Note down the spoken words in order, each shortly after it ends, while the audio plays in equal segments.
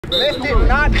Lift it,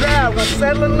 not drive. We're gonna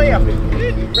settle and lift.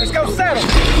 Let's go settle.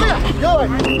 Lift.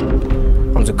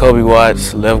 Good. I'm Jacoby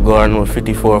left guard number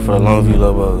 54 for the Longview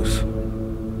Lobos.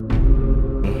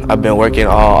 I've been working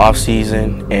all off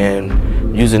season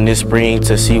and using this spring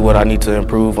to see what I need to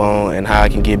improve on and how I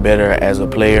can get better as a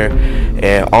player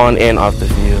and on and off the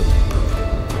field.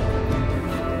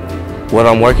 What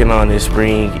I'm working on this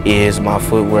spring is my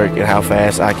footwork and how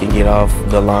fast I can get off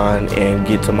the line and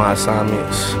get to my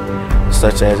assignments,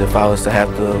 such as if I was to have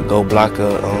to go block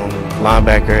a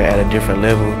linebacker at a different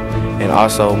level, and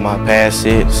also my pass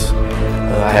sets.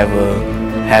 I have a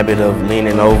habit of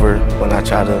leaning over when I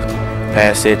try to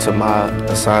pass it to my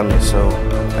assignment, so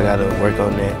I got to work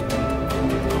on that.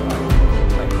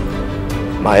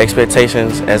 My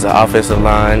expectations as an offensive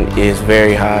line is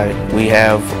very high. We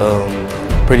have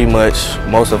pretty much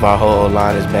most of our whole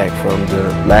line is back from the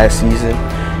last season,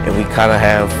 and we kind of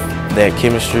have that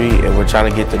chemistry, and we're trying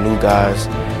to get the new guys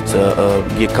to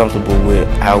get comfortable with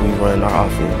how we run our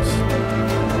offense.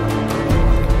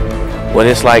 What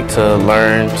it's like to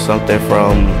learn something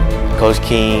from Coach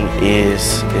King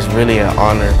is really an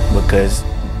honor, because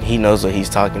he knows what he's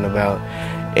talking about,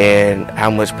 and how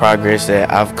much progress that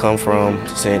I've come from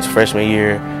since freshman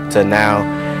year to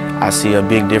now. I see a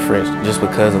big difference just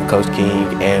because of Coach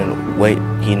King and what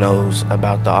he knows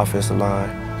about the offensive line.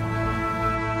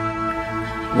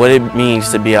 What it means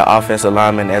to be an offensive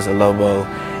lineman as a Lobo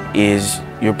is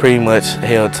you're pretty much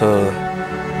held to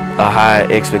a high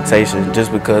expectation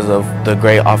just because of the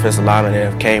great offensive linemen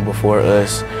that have came before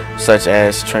us, such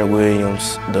as Trent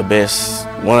Williams,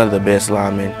 one of the best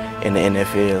linemen in the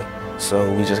NFL.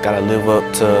 So we just got to live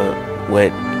up to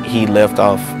what he left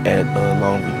off at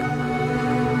Longview.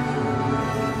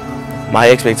 My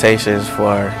expectations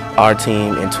for our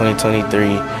team in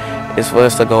 2023 is for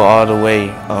us to go all the way.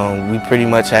 We pretty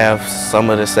much have some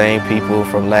of the same people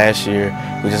from last year.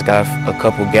 We just got a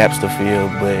couple gaps to fill,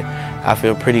 but I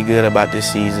feel pretty good about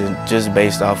this season just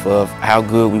based off of how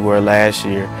good we were last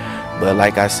year. But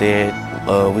like I said,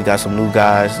 we got some new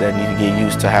guys that need to get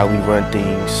used to how we run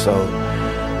things.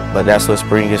 But that's what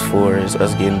spring is for, is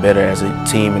us getting better as a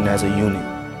team and as a unit.